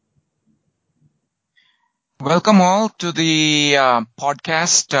Welcome all to the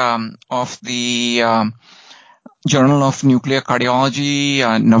podcast of the Journal of Nuclear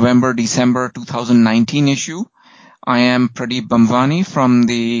Cardiology, November-December 2019 issue. I am Bhambhvani from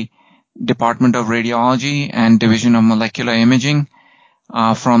the Department of Radiology and Division of Molecular Imaging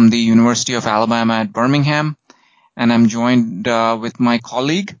from the University of Alabama at Birmingham, and I'm joined with my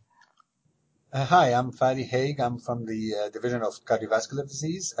colleague. Hi, I'm Hage. I'm from the Division of Cardiovascular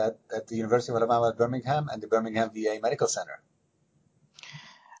Disease at the University of Alabama at Birmingham and the Birmingham VA Medical Center.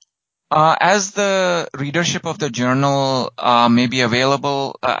 As the readership of the journal might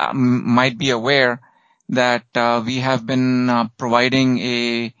be aware that we have been providing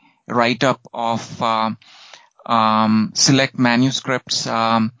a write-up of select manuscripts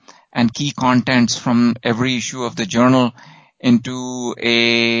and key contents from every issue of the journal into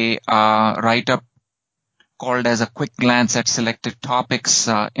a write-up called as a quick glance at selected topics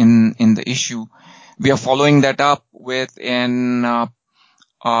in the issue. We are following that up with an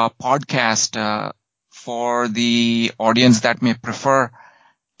podcast for the audience that may prefer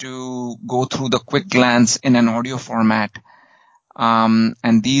to go through the quick glance in an audio format.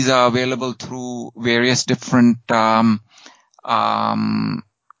 And these are available through various different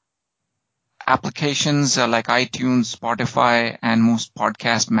applications like iTunes, Spotify, and most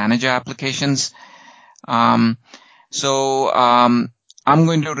podcast manager applications. So I'm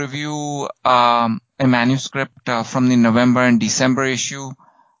going to review a manuscript from the November and December issue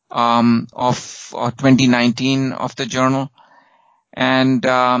of 2019 of the journal. And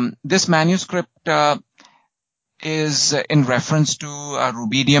this manuscript is in reference to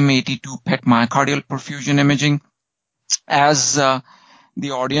rubidium-82 PET myocardial perfusion imaging. As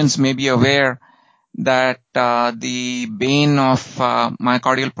the audience may be aware that the bane of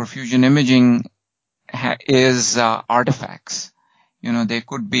myocardial perfusion imaging is artifacts. They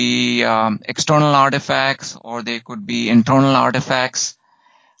could be external artifacts or they could be internal artifacts.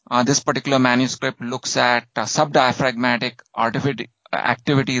 This particular manuscript looks at subdiaphragmatic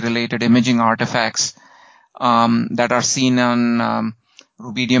activity-related imaging artifacts that are seen on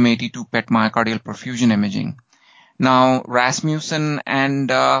rubidium-82 PET myocardial perfusion imaging. Now, Rasmussen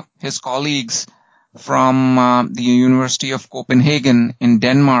and his colleagues from the University of Copenhagen in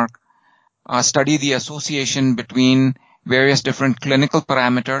Denmark study the association between various different clinical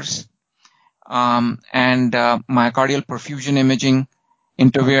parameters and myocardial perfusion imaging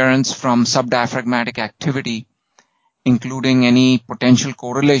interference from subdiaphragmatic activity, including any potential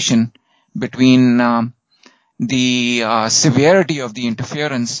correlation between the severity of the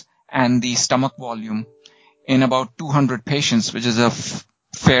interference and the stomach volume in about 200 patients, which is a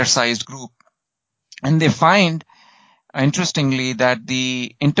fair-sized group. And they find, interestingly, that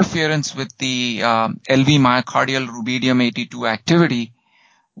the interference with the LV myocardial rubidium-82 activity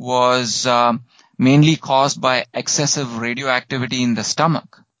was mainly caused by excessive radioactivity in the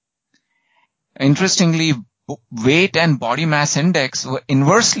stomach. Interestingly, weight and body mass index were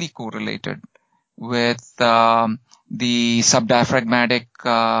inversely correlated with the subdiaphragmatic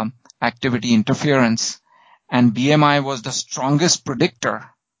activity interference, and BMI was the strongest predictor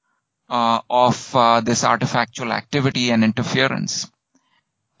of this artifactual activity and interference.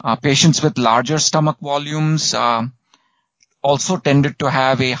 Patients with larger stomach volumes also tended to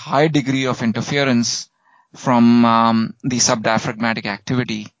have a high degree of interference from the subdiaphragmatic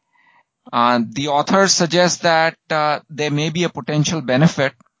activity. The authors suggest that there may be a potential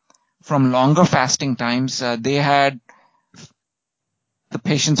benefit from longer fasting times. They had the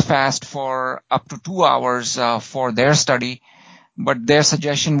patients fast for up to 2 hours for their study, but their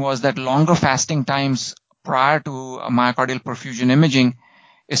suggestion was that longer fasting times prior to myocardial perfusion imaging,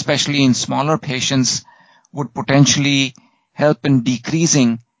 especially in smaller patients, would potentially help in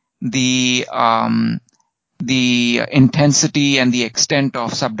decreasing the intensity and the extent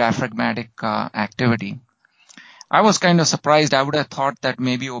of subdiaphragmatic activity. I was kind of surprised. I would have thought that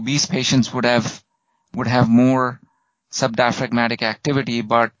maybe obese patients would have more subdiaphragmatic activity,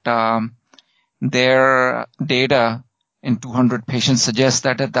 but their data in 200 patients suggests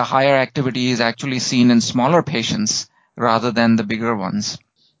that the higher activity is actually seen in smaller patients rather than the bigger ones.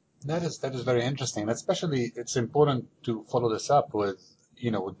 That is very interesting. Especially, it's important to follow this up with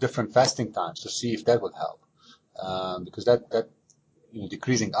different fasting times to see if that would help, because that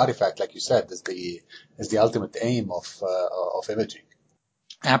decreasing artifact, like you said, is the ultimate aim of imaging.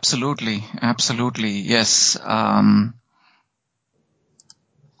 Absolutely, yes.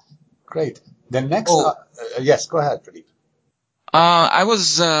 Great. Then next, yes, go ahead, Pradeep. I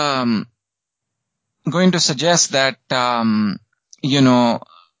was going to suggest that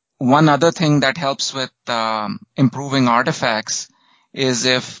one other thing that helps with improving artifacts is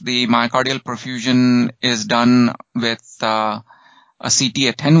if the myocardial perfusion is done with a CT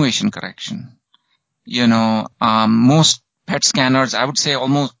attenuation correction. Most PET scanners, I would say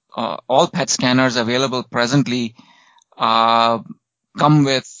almost all PET scanners available presently come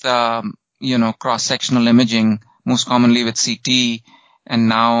with, cross-sectional imaging, most commonly with CT, and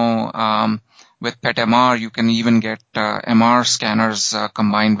now with PET MR, you can even get MR scanners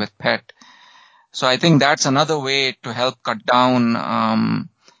combined with PET. So I think that's another way to help cut down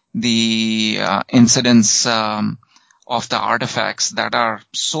the incidence of the artifacts that are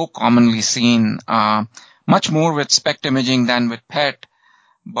so commonly seen, much more with SPECT imaging than with PET.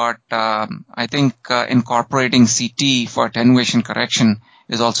 But I think incorporating CT for attenuation correction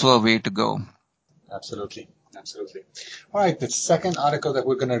is also a way to go. Absolutely. All right, the second article that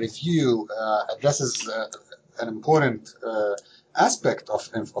we're going to review addresses an important aspect of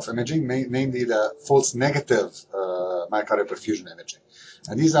imaging, namely the false negative myocardial perfusion imaging.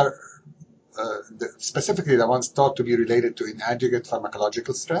 And these are specifically the ones thought to be related to inadequate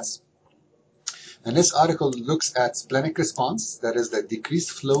pharmacological stress. And this article looks at splenic response, that is the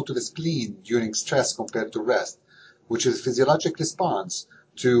decreased flow to the spleen during stress compared to rest, which is a physiologic response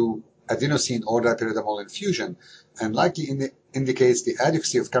to adenosine or dipyridamole infusion, and likely indicates the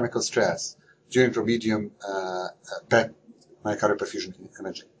adequacy of chemical stress during rubidium PET myocardial perfusion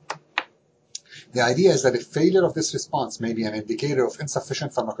imaging. The idea is that a failure of this response may be an indicator of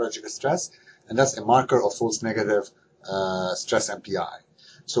insufficient pharmacological stress, and thus a marker of false negative stress MPI.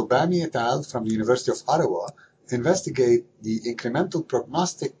 So Bhambhvani et al. From the University of Ottawa investigate the incremental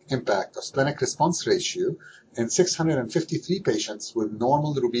prognostic impact of splenic response ratio in 653 patients with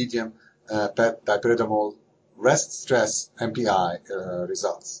normal rubidium PET dipyridamole rest stress MPI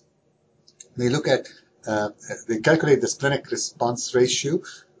results. They calculate the splenic response ratio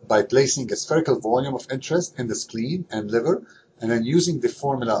by placing a spherical volume of interest in the spleen and liver, and then using the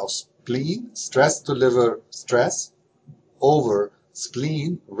formula of spleen stress to liver stress over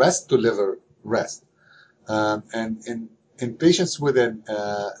spleen rest to liver rest. And in patients with a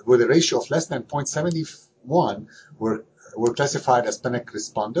ratio of less than 0.71 were classified as splenic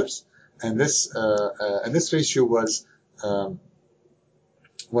responders, and this ratio was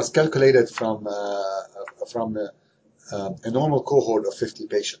calculated from a normal cohort of 50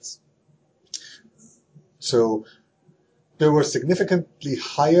 patients. So there were significantly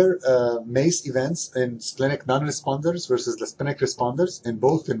higher MACE events in splenic non-responders versus the splenic responders in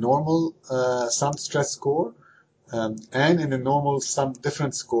both the normal sum stress score and in the normal sum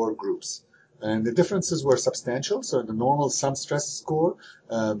difference score groups. And the differences were substantial. So in the normal sum stress score,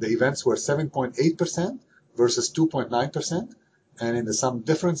 the events were 7.8% versus 2.9%. And in the sum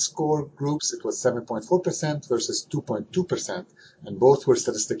difference score groups, it was 7.4% versus 2.2%. And both were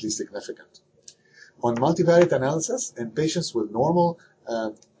statistically significant. On multivariate analysis in patients with normal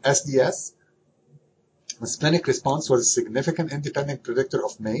SDS, the splenic response was a significant independent predictor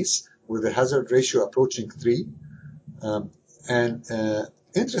of MACE with a hazard ratio approaching 3.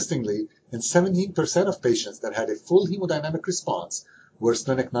 Interestingly, in 17% of patients that had a full hemodynamic response were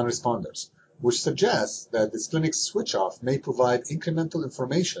splenic non-responders, which suggests that the splenic switch-off may provide incremental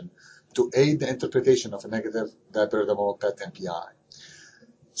information to aid the interpretation of a negative dipyridamole PET MPI.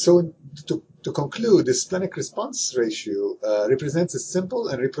 So to conclude, the splenic response ratio represents a simple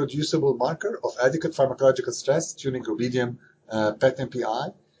and reproducible marker of adequate pharmacological stress during rubidium PET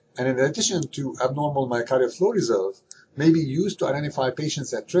MPI, and in addition to abnormal myocardial flow reserve, may be used to identify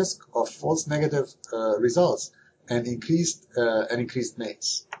patients at risk of false negative results and increased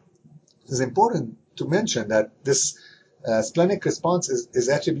MACE. It is important to mention that this splenic response is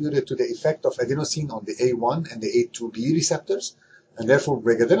attributed to the effect of adenosine on the A1 and the A2B receptors, and therefore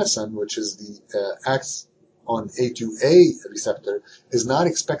regadenoson, which is the acts on A2A receptor, is not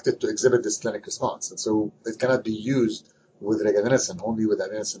expected to exhibit this splenic response, and so it cannot be used with regadenoson, only with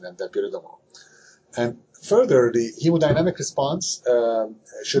adenosine and dipyridamole. And further, the hemodynamic response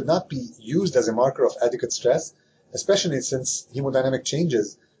should not be used as a marker of adequate stress, especially since hemodynamic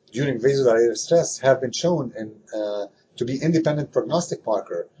changes during vasodilator stress have been shown to be independent prognostic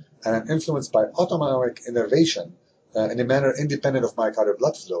marker and influenced by autonomic innervation in a manner independent of myocardial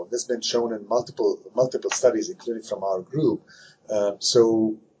blood flow. This has been shown in multiple studies, including from our group.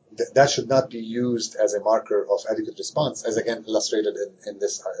 So that should not be used as a marker of adequate response, as again illustrated in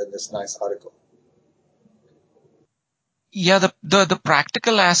this nice article. Yeah, the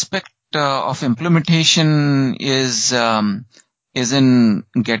practical aspect of implementation is in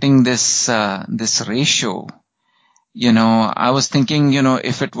getting this ratio. I was thinking,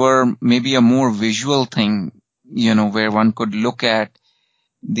 if it were maybe a more visual thing, where one could look at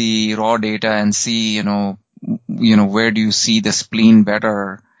the raw data and see, where do you see the spleen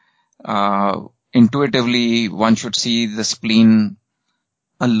better? Intuitively, one should see the spleen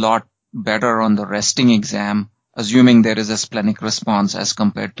a lot better on the resting exam, assuming there is a splenic response as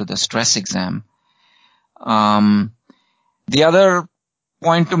compared to the stress exam. The other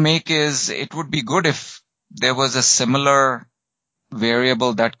point to make is it would be good if there was a similar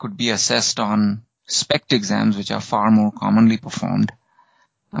variable that could be assessed on SPECT exams, which are far more commonly performed.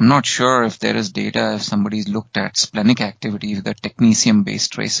 I'm not sure if there is data if somebody's looked at splenic activity with the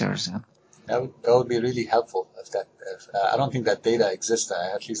technetium-based tracers. That would be really helpful. I don't think that data exists.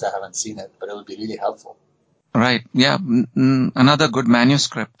 At least I haven't seen it, but it would be really helpful. Right. Yeah. Another good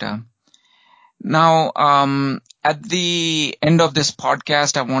manuscript. Now, at the end of this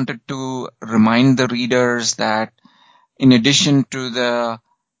podcast, I wanted to remind the readers that in addition to the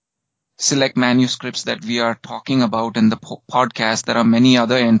select manuscripts that we are talking about in the podcast, there are many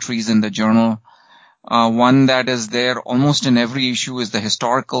other entries in the journal. One that is there almost in every issue is the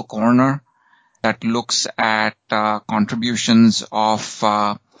historical corner that looks at contributions of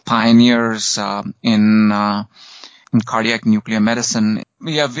pioneers in cardiac nuclear medicine.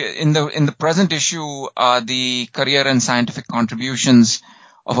 We have in the present issue the career and scientific contributions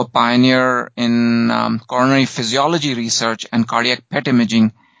of a pioneer in coronary physiology research and cardiac PET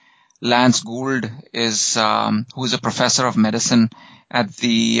imaging. Lance Gould is who is a professor of medicine at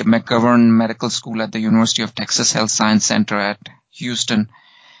the McGovern Medical School at the University of Texas Health Science Center at Houston.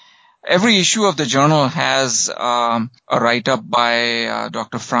 Every issue of the journal has a write-up by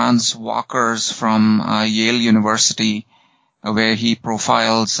Dr. Franz Walkers from Yale University, where he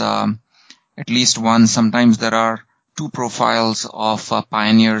profiles at least one. Sometimes there are two profiles of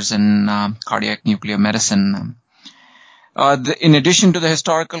pioneers in cardiac nuclear medicine. In addition to the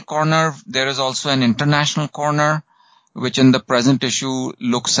historical corner, there is also an international corner, which in the present issue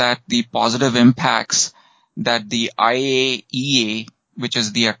looks at the positive impacts that the IAEA, which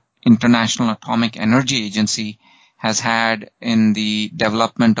is the International Atomic Energy Agency, has had in the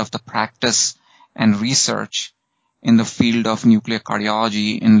development of the practice and research in the field of nuclear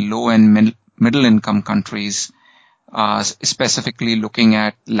cardiology in low and middle income countries, specifically looking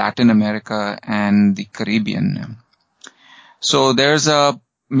at Latin America and the Caribbean. So there's a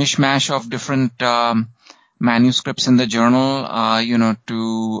mishmash of different manuscripts in the journal,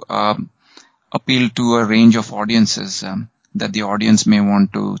 to appeal to a range of audiences that the audience may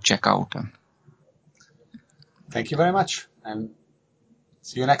want to check out. Thank you very much, and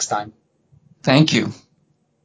see you next time. Thank you.